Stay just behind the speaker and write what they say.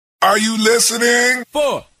Are you listening?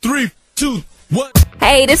 4, 3, 2, 1.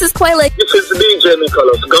 Hey, this is Quayla. This is DJ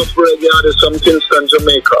Nicholas, gospel reggae artist from Kingston,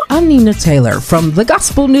 Jamaica. I'm Nina Taylor from The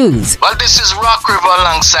Gospel News. Well, this is Rock River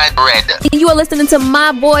alongside Red. You are listening to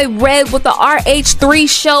my boy Red with the RH3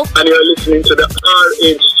 Show. And you're listening to the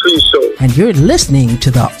RH3 Show. And you're listening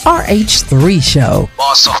to the RH3 Show.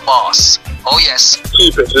 Boss of boss. Oh, yes.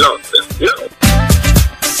 Keep it locked. Yeah.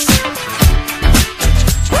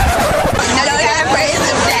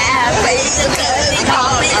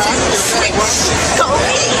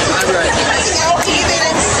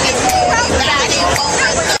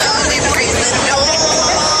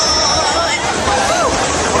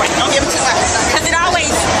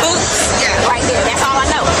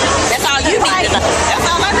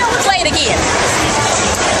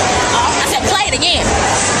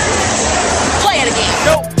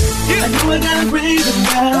 I gotta bring them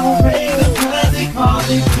down, bring them down, they call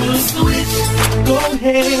it to switch. Go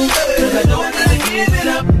ahead, cause I know I gotta give it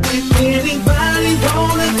up. If anybody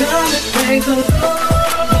wanna come and praise the Lord,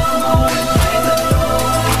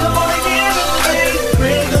 come on and give it away.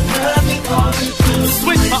 Bring them down, they call it to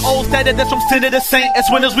switch. My old status, that's from sin to the saint, as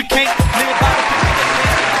when as we can't live by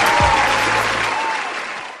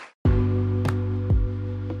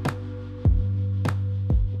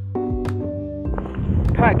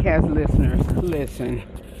podcast listeners, listen.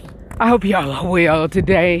 I hope y'all are well.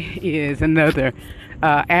 Today is another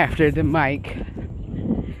After the Mic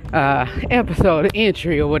episode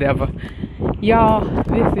entry or whatever. Y'all,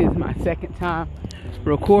 this is my second time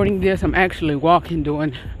recording this. I'm actually walking,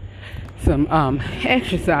 doing some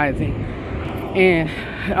exercising, and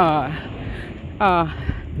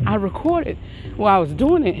I recorded while I was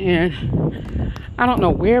doing it, and I don't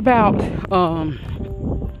know whereabouts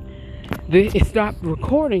it stopped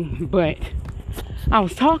recording, but I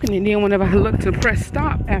was talking, and then whenever I looked to press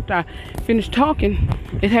stop after I finished talking,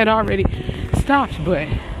 it had already stopped. But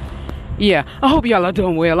yeah, I hope y'all are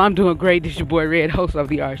doing well. I'm doing great. This is your boy Red, host of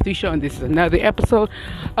the RH3 Show, and this is another episode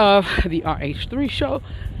of the RH3 Show,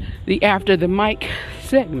 the After the Mic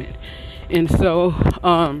segment. And so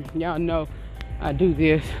y'all know I do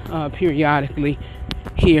this periodically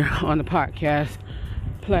here on the podcast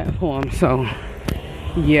platform. So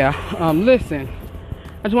yeah, listen,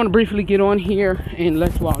 I just want to briefly get on here and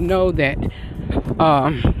let you all know that,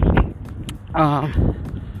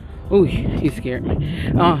 ooh, he scared me.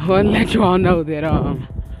 I want to let you all know that,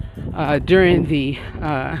 during the,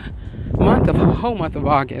 whole month of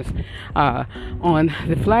August, on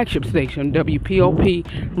the flagship station, WPOP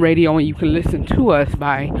Radio, and you can listen to us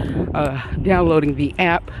by, downloading the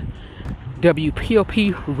app,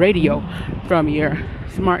 WPOP Radio, from your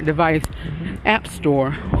smart device app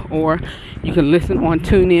store, or you can listen on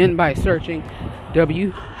TuneIn by searching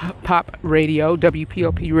WPOP Radio,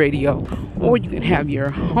 or you can have your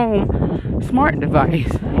home smart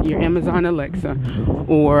device, your Amazon Alexa,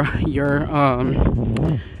 or your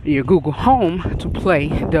Google Home to play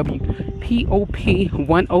WPOP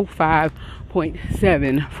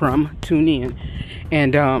 105.7 from TuneIn,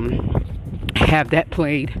 and have that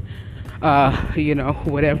played,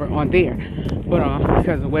 whatever on there. But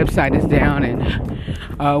because the website is down, and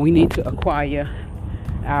we need to acquire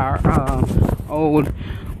our old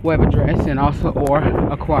web address, and also or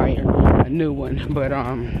acquire a new one. But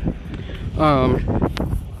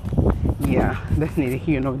yeah, that's neither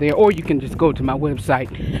here nor there. Or you can just go to my website,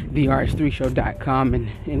 therh3show.com,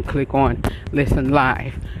 and click on listen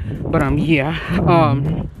live. But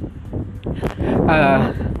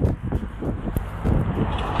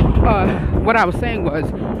what I was saying was,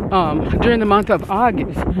 during the month of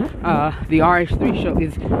August, the RH3 Show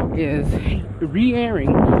is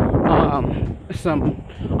re-airing some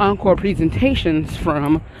encore presentations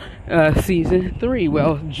from season 3.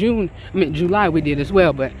 Well, July we did as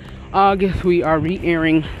well, but August we are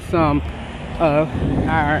re-airing some of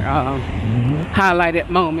our highlighted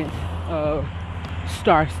moments of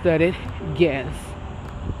star-studded guests.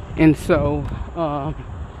 And so,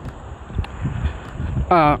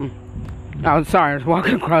 I was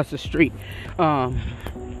walking across the street,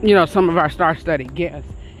 some of our star-studded guests.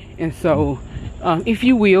 And so, if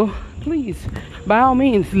you will, please, by all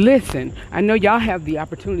means, listen. I know y'all have the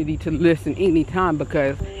opportunity to listen anytime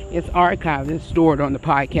because it's archived and stored on the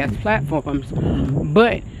podcast platforms.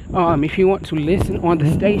 But if you want to listen on the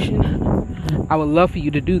station, I would love for you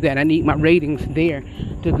to do that. I need my ratings there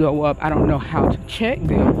to go up. I don't know how to check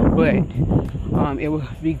them, but it would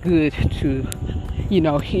be good to,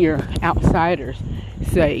 hear outsiders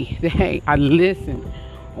say that, hey, I listen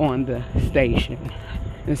on the station,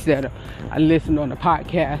 instead of I listened on the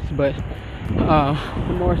podcast. But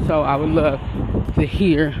more so, I would love to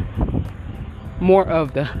hear more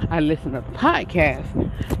of I listen to the podcast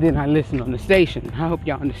than I listen on the station. I hope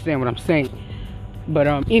y'all understand what I'm saying. But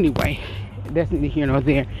anyway, that's neither here nor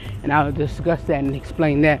there, and I'll discuss that and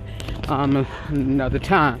explain that another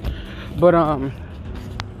time. But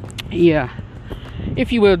yeah,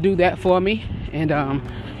 if you will do that for me. And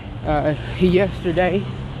yesterday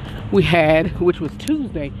we had, which was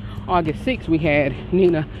Tuesday, August 6th, we had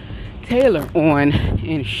Nina Taylor on,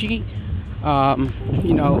 and she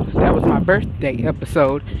that was my birthday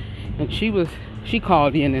episode, and she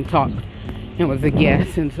called in and talked and was a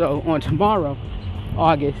guest. And so on tomorrow,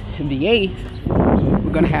 August the 8th,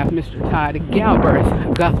 we're gonna have Mr. Todd Galbraith,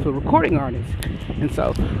 a gospel recording artist. And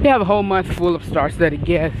so we have a whole month full of star-studded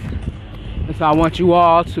guests, and so I want you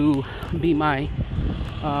all to be my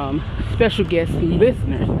special guest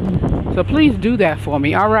listeners. So please do that for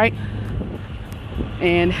me, all right?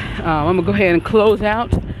 And I'm gonna go ahead and close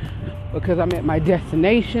out because I'm at my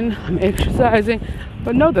destination. I'm exercising,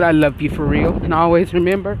 but know that I love you for real. And always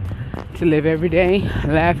remember to live every day,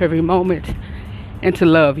 laugh every moment, and to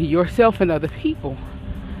love yourself and other people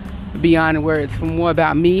beyond words. For more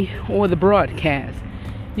about me or the broadcast,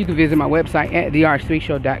 you can visit my website at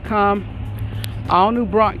therh3show.com. All new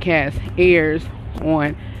broadcast airs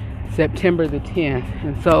on September the 10th,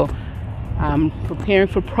 and so I'm preparing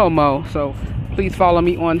for promo. So please follow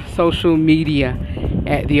me on social media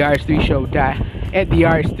at the RH3 Show. At the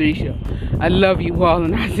RH3 Show. I love you all,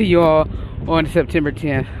 and I'll see you all on September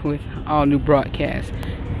 10th with all new broadcasts.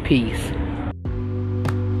 Peace.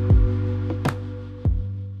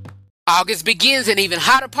 August begins an even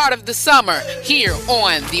hotter part of the summer here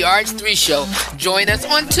on the RH3 Show. Join us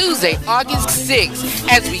on Tuesday, August 6th,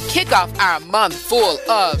 as we kick off our month full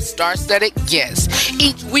of star-studded guests.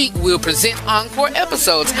 Each week, we'll present encore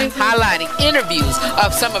episodes highlighting interviews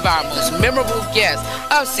of some of our most memorable guests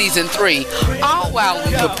of Season 3, all while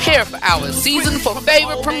we prepare for our Season 4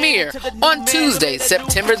 favorite premiere on Tuesday,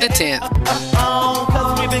 September the 10th.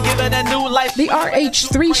 The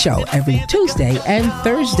RH3 Show every Tuesday and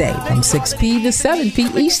Thursday from 6 p to 7 p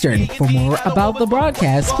Eastern. For more about the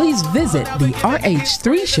broadcast, please visit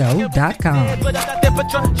therh3show.com.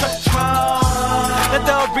 Let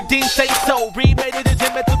the redeemed say so. Remade it,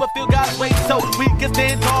 to feel God's way, so we can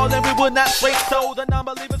stand tall and we will not sway. So the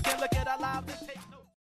non-believer